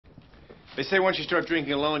They say once you start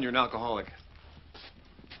drinking alone, you're an alcoholic.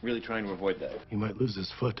 Really trying to avoid that. He might lose his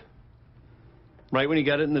foot. Right when he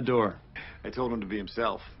got it in the door. I told him to be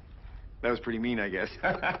himself. That was pretty mean, I guess.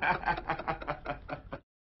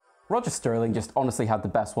 Roger Sterling just honestly had the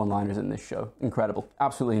best one-liners in this show. Incredible.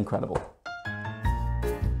 Absolutely incredible.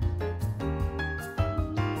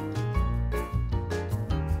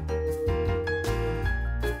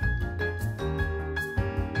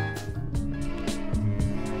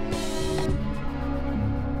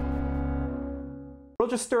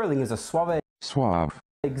 Roger Sterling is a suave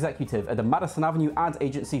executive at the Madison Avenue ad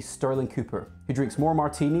agency Sterling Cooper, who drinks more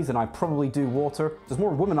martinis than I probably do water, does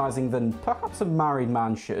more womanizing than perhaps a married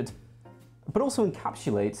man should, but also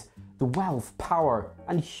encapsulates the wealth, power,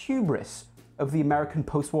 and hubris of the American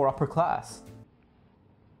post-war upper class.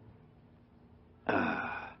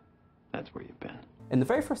 That's where you've been. In the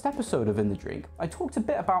very first episode of In the Drink, I talked a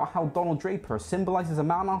bit about how Donald Draper symbolizes a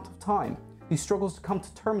man out of time who struggles to come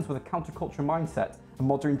to terms with a counterculture mindset and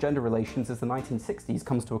modern gender relations as the 1960s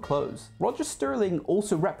comes to a close. Roger Sterling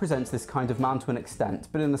also represents this kind of man to an extent,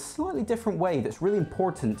 but in a slightly different way that's really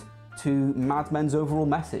important to Mad Men's overall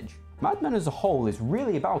message. Mad Men as a whole is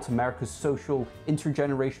really about America's social,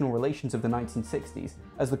 intergenerational relations of the 1960s,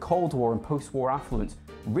 as the Cold War and post-war affluence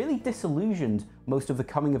really disillusioned most of the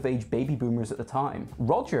coming-of-age baby boomers at the time.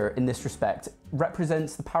 Roger, in this respect,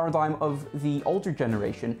 represents the paradigm of the older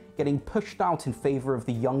generation getting pushed out in favor of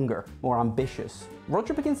the younger, more ambitious.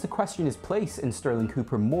 Roger begins to question his place in Sterling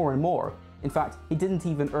Cooper more and more. In fact, he didn't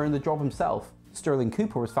even earn the job himself. Sterling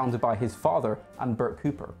Cooper was founded by his father and Bert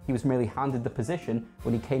Cooper. He was merely handed the position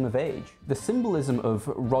when he came of age. The symbolism of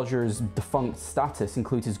Roger's defunct status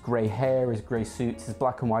includes his grey hair, his grey suits, his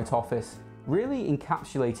black and white office, really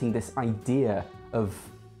encapsulating this idea of,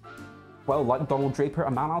 well, like Donald Draper,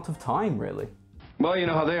 a man out of time, really. Well, you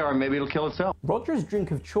know how they are, maybe it'll kill itself. Roger's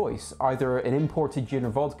drink of choice, either an imported gin or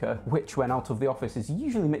vodka, which when out of the office is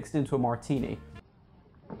usually mixed into a martini.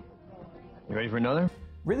 You ready for another?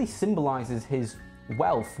 Really symbolizes his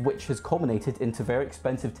wealth, which has culminated into very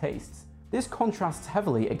expensive tastes. This contrasts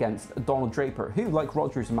heavily against Donald Draper, who, like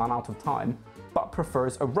Roger, is a man out of time, but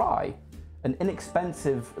prefers a rye, an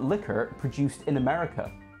inexpensive liquor produced in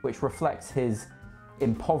America, which reflects his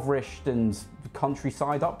impoverished and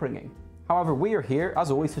countryside upbringing. However, we are here,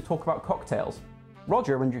 as always, to talk about cocktails.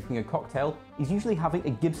 Roger, when drinking a cocktail, is usually having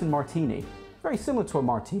a Gibson Martini, very similar to a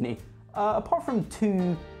martini, apart from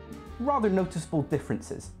two rather noticeable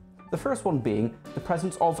differences. The first one being the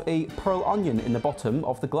presence of a pearl onion in the bottom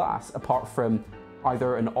of the glass, apart from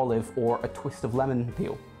either an olive or a twist of lemon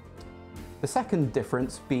peel. The second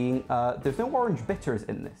difference being there's no orange bitters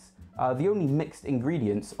in this. The only mixed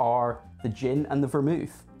ingredients are the gin and the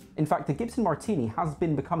vermouth. In fact, the Gibson Martini has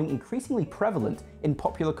been becoming increasingly prevalent in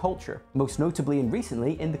popular culture, most notably and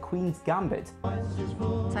recently in The Queen's Gambit.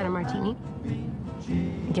 Cider Martini,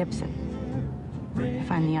 Gibson. I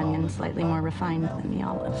find the onion slightly more refined than the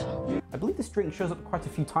olive. I believe this drink shows up quite a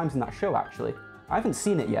few times in that show, actually. I haven't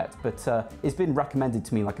seen it yet, but it's been recommended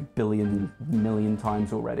to me like a million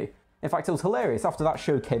times already. In fact, it was hilarious after that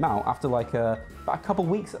show came out, after like about a couple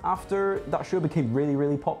weeks after that show became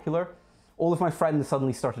really popular. All of my friends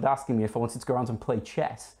suddenly started asking me if I wanted to go around and play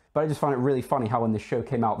chess. But I just found it really funny how when this show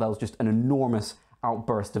came out, there was just an enormous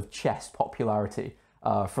outburst of chess popularity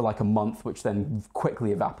for like a month, which then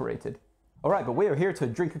quickly evaporated. Alright, but we are here to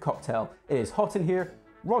drink a cocktail. It is hot in here.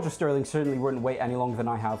 Roger Sterling certainly wouldn't wait any longer than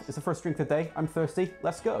I have. It's the first drink of the day. I'm thirsty.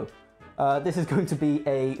 Let's go. This is going to be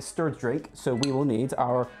a stirred drink, so we will need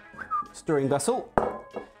our stirring vessel.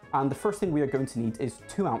 And the first thing we are going to need is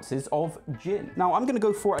 2 ounces of gin. Now, I'm going to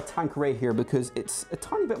go for a Tanqueray here because it's a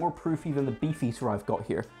tiny bit more proofy than the Beefeater I've got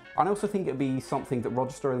here. And I also think it'd be something that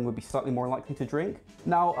Roger Sterling would be slightly more likely to drink.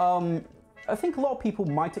 Now, I think a lot of people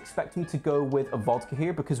might expect me to go with a vodka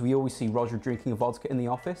here because we always see Roger drinking a vodka in the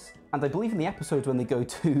office. And I believe in the episodes when they go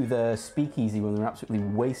to the speakeasy when they're absolutely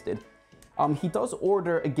wasted, he does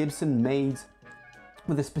order a Gibson made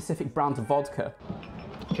with a specific brand of vodka.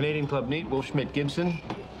 Canadian Club Neat, Wolf Schmidt Gibson,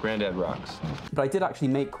 Grandad Rocks. But I did actually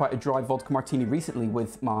make quite a dry vodka martini recently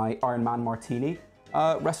with my Iron Man Martini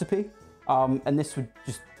recipe. And this would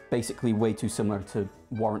just basically way too similar to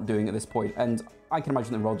warrant doing at this point. And I can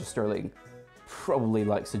imagine that Roger Sterling probably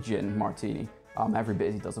likes a gin martini every bit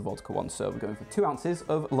as he does a vodka one. So we're going for 2 ounces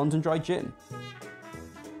of London Dry Gin.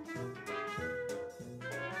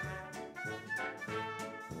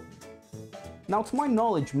 Now, to my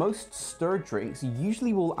knowledge, most stirred drinks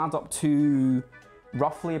usually will add up to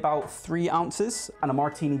roughly about 3 ounces, and a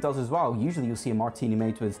martini does as well. Usually you'll see a martini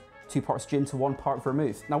made with 2 parts gin to 1 part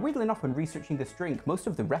vermouth. Now, weirdly enough, when researching this drink, most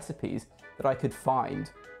of the recipes that I could find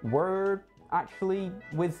were actually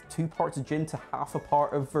with 2 parts of gin to half a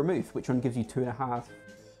part of vermouth, which only gives you 2.5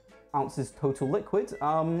 ounces total liquid,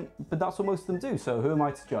 but that's what most of them do, so who am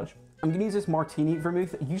I to judge? I'm gonna use this martini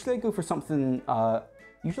vermouth. Usually I'd go for something like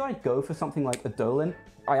a Dolin.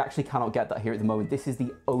 I actually cannot get that here at the moment. This is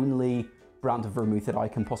the only brand of vermouth that I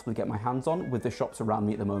can possibly get my hands on with the shops around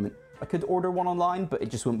me at the moment. I could order one online, but it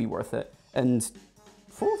just wouldn't be worth it. And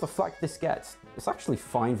for all the flack this gets, it's actually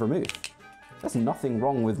fine vermouth. There's nothing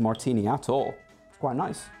wrong with martini at all. It's quite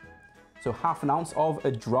nice. So half an ounce of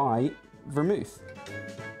a dry vermouth.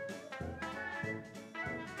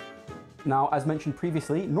 Now, as mentioned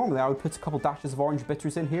previously, normally I would put a couple dashes of orange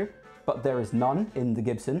bitters in here, but there is none in the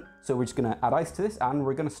Gibson. So we're just gonna add ice to this and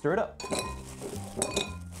we're gonna stir it up.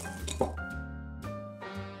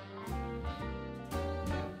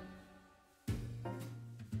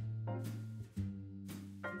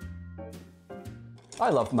 I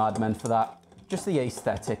love Mad Men for that. Just the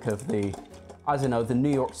aesthetic of the, I don't know, the New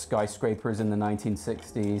York skyscrapers in the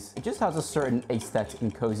 1960s. It just has a certain aesthetic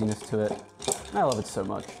and coziness to it. I love it so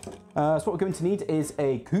much. So what we're going to need is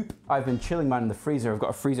a coupe. I've been chilling mine in the freezer. I've got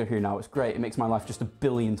a freezer here now. It's great. It makes my life just a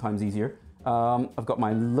billion times easier. I've got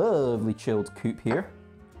my lovely chilled coupe here.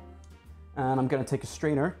 And I'm going to take a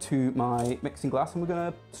strainer to my mixing glass and we're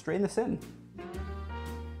going to strain this in.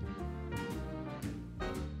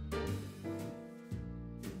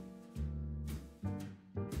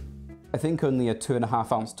 I think only a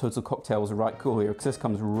 2.5 ounce total cocktail was right cool here because this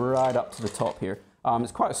comes right up to the top here.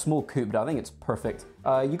 It's quite a small coupe, but I think it's perfect.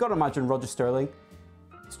 You got to imagine Roger Sterling.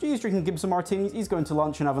 He's drinking Gibson Martinis. He's going to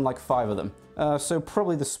lunch and having like 5 of them. So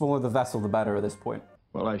probably the smaller the vessel, the better at this point.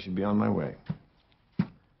 Well, I should be on my way.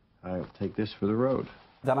 I'll take this for the road.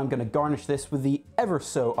 Then I'm going to garnish this with the ever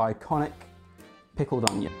so iconic pickled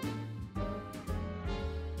onion.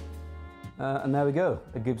 And there we go,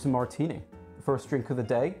 a Gibson Martini. First drink of the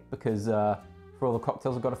day, because for all the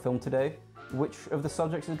cocktails I've got to film today, which of the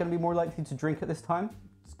subjects is going to be more likely to drink at this time?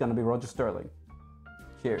 It's going to be Roger Sterling.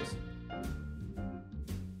 Cheers.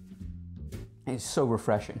 It's so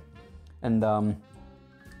refreshing. And that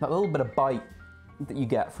little bit of bite that you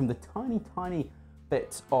get from the tiny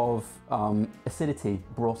bit of acidity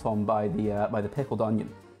brought on by the pickled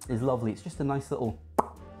onion is lovely. It's just a nice little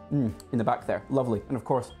in the back there. Lovely. And of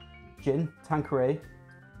course, gin, Tanqueray,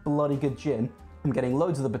 bloody good gin. I'm getting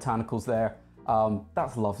loads of the botanicals there.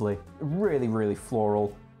 That's lovely. Really, really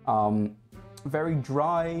floral. Very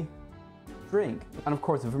dry drink. And of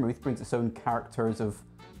course, the vermouth brings its own characters of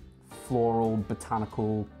floral,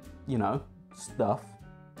 botanical, you know, stuff.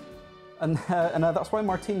 And that's why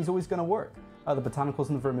martini's always going to work. The botanicals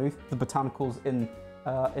in the vermouth, the botanicals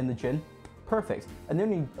in the gin. Perfect. And the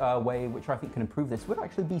only way which I think can improve this would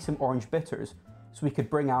actually be some orange bitters. So we could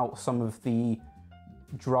bring out some of the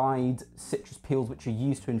dried citrus peels which are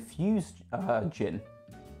used to infuse gin.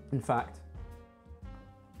 In fact,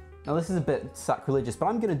 now this is a bit sacrilegious, but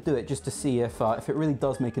I'm going to do it just to see if it really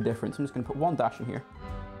does make a difference. I'm just going to put 1 dash in here.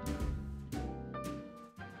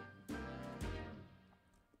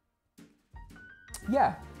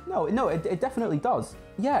 Yeah, no, it definitely does.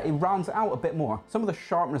 Yeah, it rounds it out a bit more. Some of the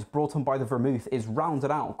sharpness brought on by the vermouth is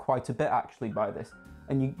rounded out quite a bit actually by this.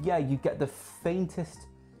 And you get the faintest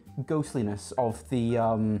ghostliness of the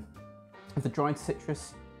dried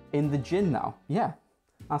citrus in the gin now. Yeah,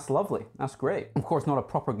 that's lovely. That's great. Of course, not a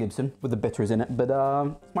proper Gibson with the bitters in it, but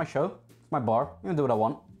it's my show. It's my bar. I'm gonna do what I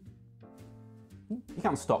want. You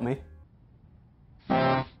can't stop me.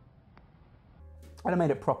 I'd have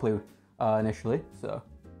made it properly initially, so.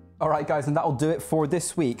 All right, guys, and that'll do it for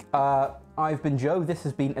this week. I've been Joe. This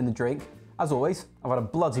has been In the Drink. As always, I've had a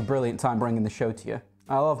bloody brilliant time bringing the show to you.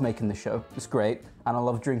 I love making the show, it's great, and I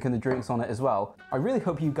love drinking the drinks on it as well. I really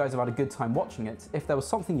hope you guys have had a good time watching it. If there was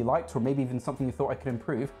something you liked, or maybe even something you thought I could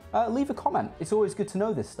improve, leave a comment. It's always good to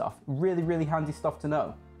know this stuff. Really, really handy stuff to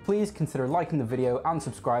know. Please consider liking the video and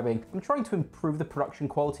subscribing. I'm trying to improve the production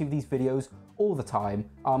quality of these videos all the time,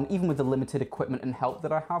 even with the limited equipment and help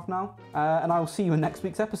that I have now. And I will see you in next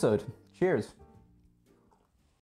week's episode. Cheers.